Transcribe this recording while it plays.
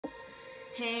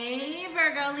Hey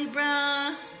Virgo,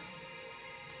 Libra.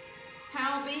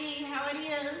 How be? How it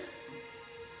is?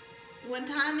 What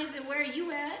time is it? Where are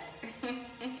you at? I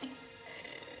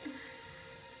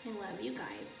love you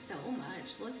guys so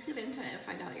much. Let's get into it and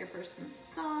find out your person's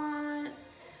thoughts.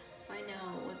 Find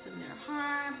out what's in their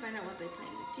heart. Find out what they plan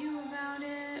to do about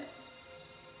it.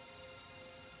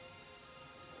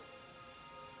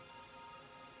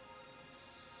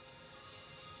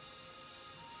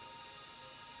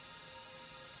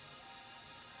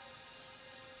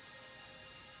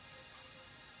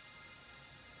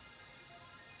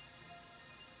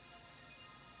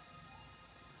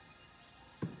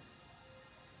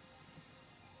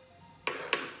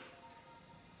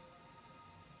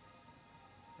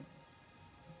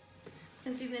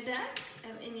 Cleansing the deck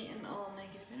of any and all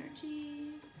negative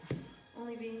energy.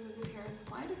 Only beings of the purest,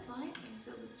 widest light may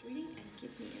seal this reading and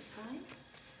give me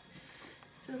advice.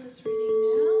 Seal this reading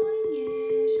now in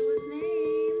Yeshua's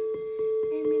name.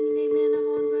 Amen and amen.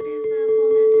 Holds what is therefore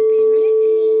let it be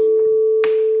written.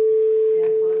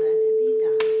 Therefore let it be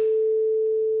done.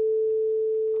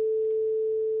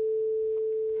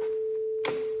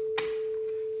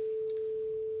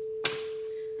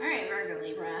 Alright, Virgo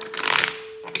Libra.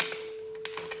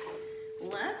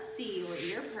 Let's see what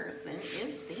your person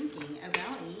is thinking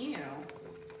about you.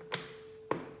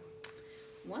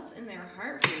 What's in their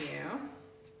heart for you?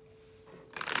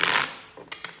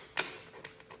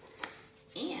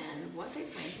 And what they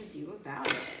plan to do about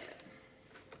it.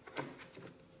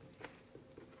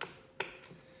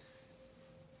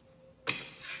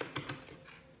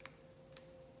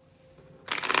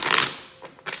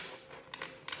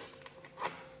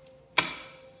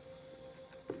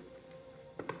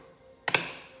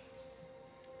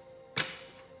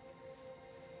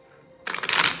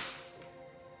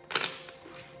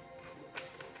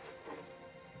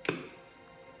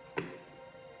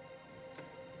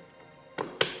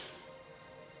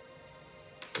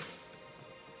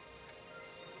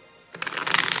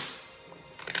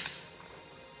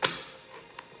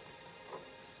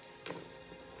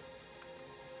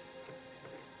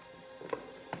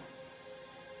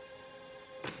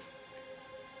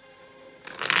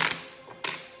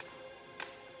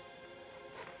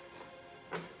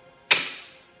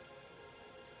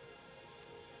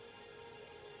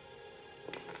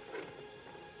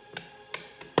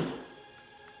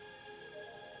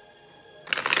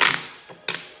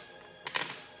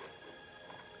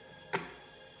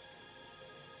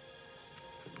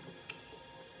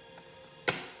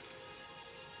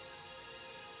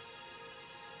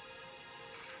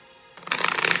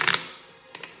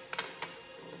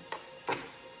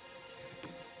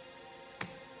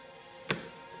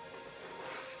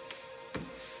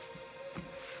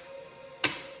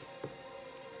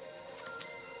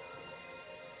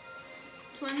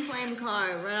 Twin flame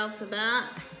card right off the bat.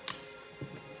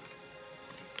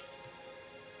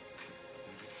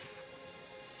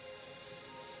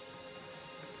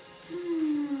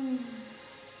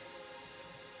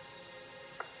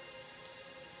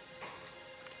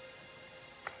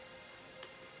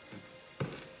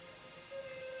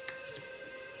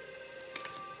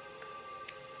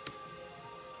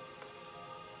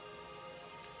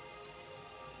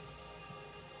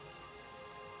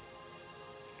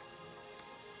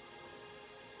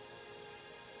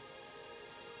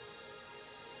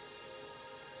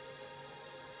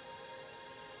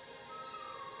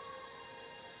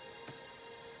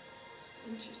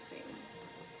 Interesting.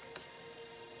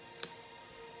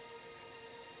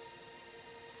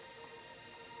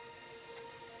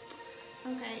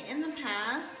 Okay, in the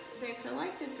past, they feel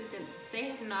like that they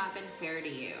have not been fair to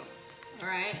you, all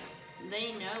right?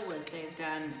 They know what they've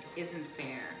done isn't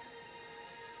fair.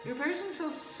 Your person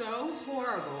feels so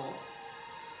horrible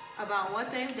about what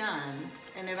they've done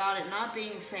and about it not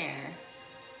being fair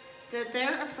that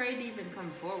they're afraid to even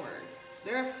come forward.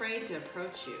 They're afraid to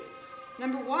approach you.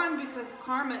 Number one, because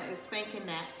karma is spanking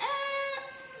that,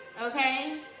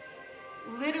 okay?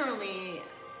 Literally,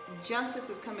 justice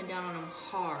is coming down on them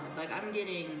hard. Like, I'm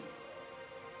getting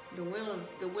the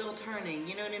wheel turning.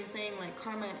 You know what I'm saying? Like,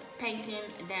 karma spanking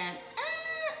that,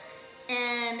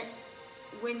 and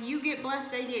when you get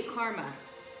blessed, they get karma,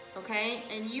 okay?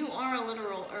 And you are a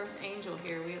literal earth angel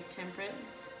here. We have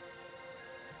temperance.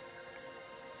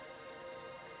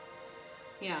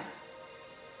 Yeah.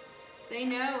 They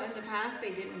know in the past they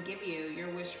didn't give you your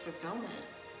wish fulfillment,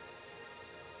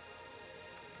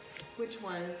 which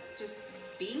was just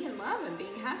being in love and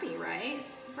being happy, right,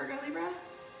 Virgo Libra?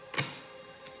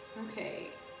 Okay,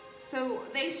 so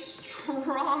they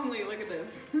strongly, look at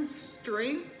this,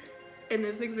 strength and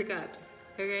the Six of Cups,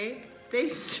 okay? They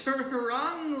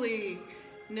strongly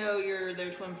know you're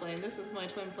their twin flame. This is my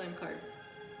twin flame card.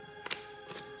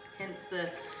 Hence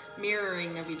the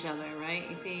mirroring of each other, right?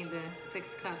 You see the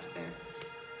 6 cups there.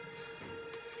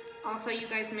 Also, you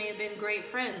guys may have been great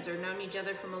friends or known each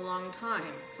other from a long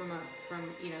time, from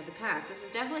you know, the past. This is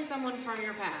definitely someone from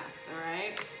your past, all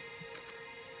right?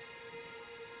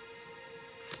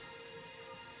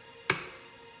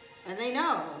 And they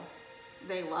know.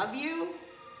 They love you.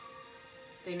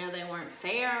 They know they weren't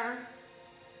fair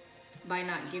by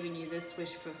not giving you this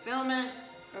wish fulfillment,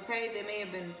 okay? They may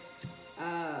have been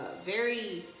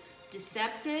very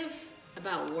deceptive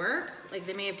about work. Like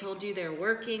they may have told you they're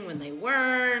working when they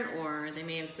weren't, or they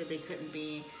may have said they couldn't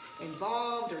be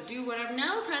involved or do whatever.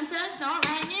 No, princess, not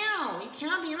right now. You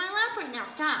cannot be in my lap right now.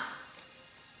 Stop.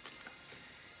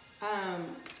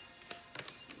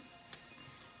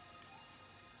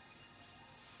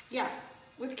 Yeah,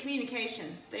 with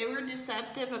communication. They were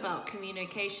deceptive about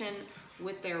communication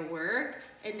with their work,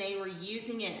 and they were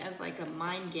using it as like a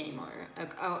mind game or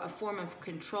a form of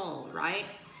control, right?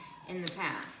 In the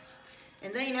past.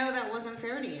 And they know that wasn't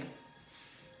fair to you.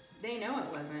 They know it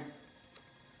wasn't.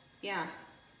 Yeah.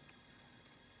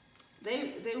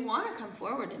 They want to come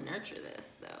forward and nurture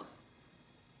this, though.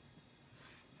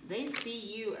 They see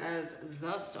you as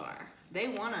the star. They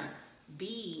want to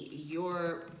be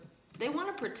your... They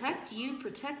want to protect you,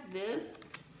 protect this,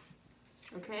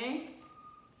 okay?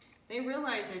 They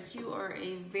realize that you are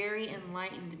a very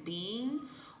enlightened being,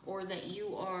 or that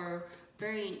you are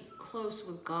very close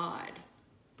with God.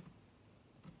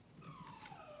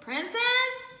 Princess?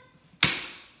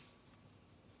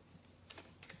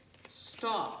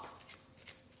 Stop.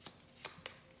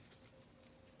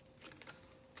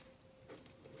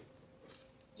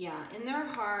 Yeah, in their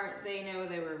heart, they know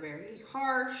they were very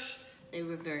harsh. They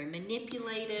were very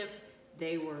manipulative.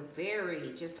 They were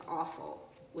very just awful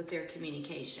with their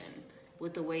communication,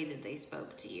 with the way that they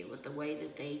spoke to you, with the way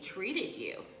that they treated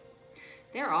you.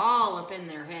 They're all up in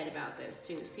their head about this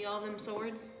too. See all them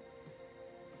swords?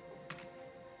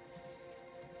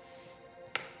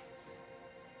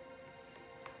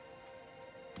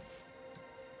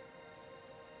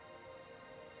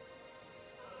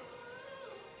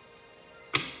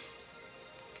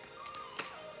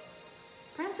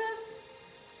 Princess?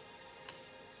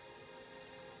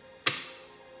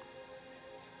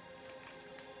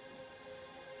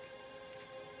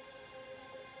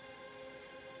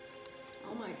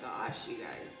 Oh my gosh, you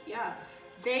guys. Yeah.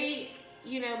 They,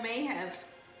 you know, may have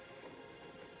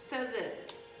said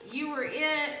that you were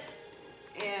it,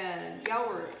 and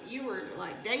you were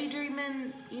like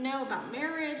daydreaming, you know, about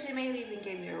marriage. They maybe even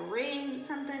gave you a ring,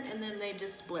 something, and then they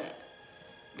just split.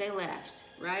 They left,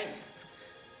 right?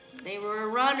 They were a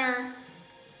runner,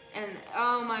 and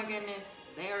oh my goodness,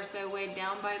 they are so weighed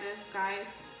down by this,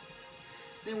 guys.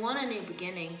 They want a new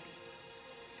beginning.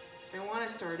 They want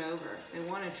to start over. They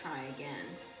want to try again.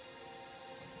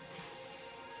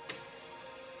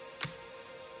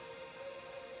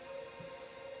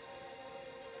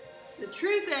 The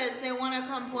truth is, they want to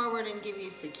come forward and give you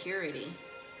security,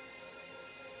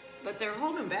 but they're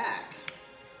holding back.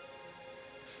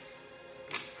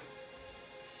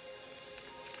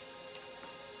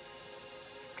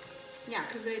 Yeah,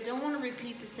 because they don't want to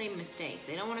repeat the same mistakes.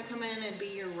 They don't want to come in and be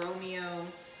your Romeo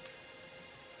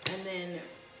and then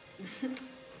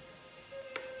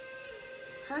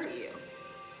hurt you.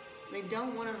 They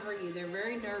don't want to hurt you. They're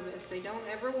very nervous. They don't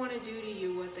ever want to do to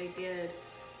you what they did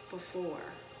before,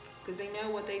 because they know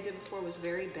what they did before was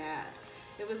very bad.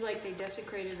 It was like they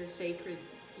desecrated a sacred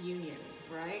union,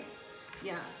 right?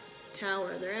 Yeah,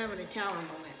 tower. They're having a tower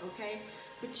moment, okay?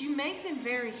 But you make them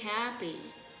very happy.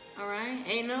 All right?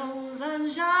 Ain't no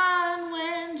sunshine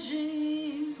when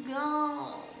she's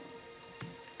gone.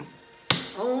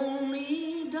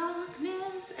 Only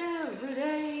darkness every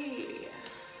day.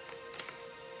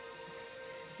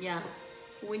 Yeah.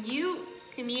 When you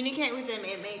communicate with them,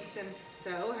 it makes them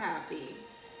so happy.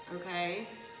 Okay?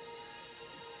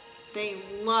 They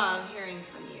love hearing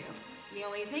from you. The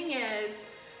only thing is,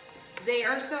 they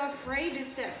are so afraid to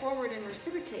step forward and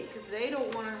reciprocate because they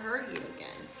don't want to hurt you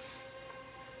again.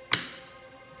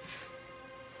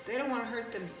 They don't want to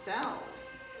hurt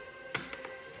themselves.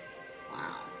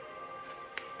 Wow.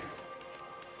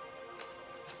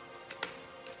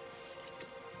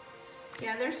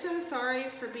 Yeah, they're so sorry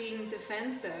for being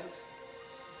defensive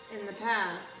in the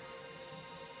past.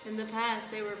 In the past,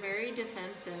 they were very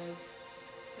defensive,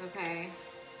 okay,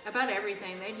 about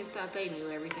everything. They just thought they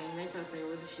knew everything. They thought they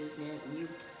were the shiznit, and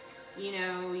you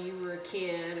know, you were a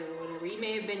kid or whatever. You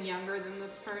may have been younger than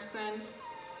this person.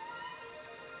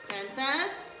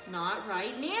 Princess, not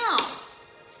right now.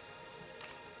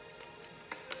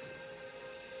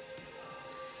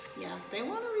 Yeah, they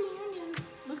want a reunion.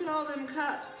 Look at all them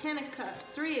cups. 10 of cups,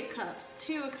 3 of cups,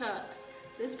 2 of cups.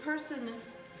 This person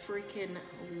freaking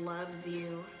loves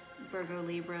you, Virgo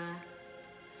Libra.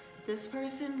 This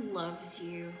person loves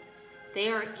you. They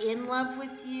are in love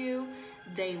with you.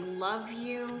 They love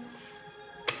you.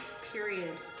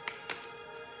 Period.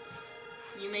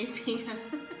 You may be,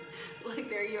 like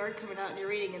there you are coming out in your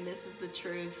reading and this is the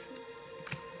truth.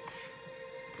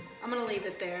 I'm gonna leave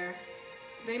it there.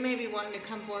 They may be wanting to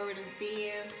come forward and see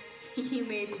you. You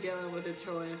may be dealing with a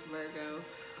Taurus, Virgo,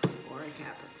 or a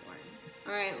Capricorn.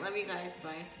 All right, love you guys,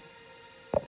 bye.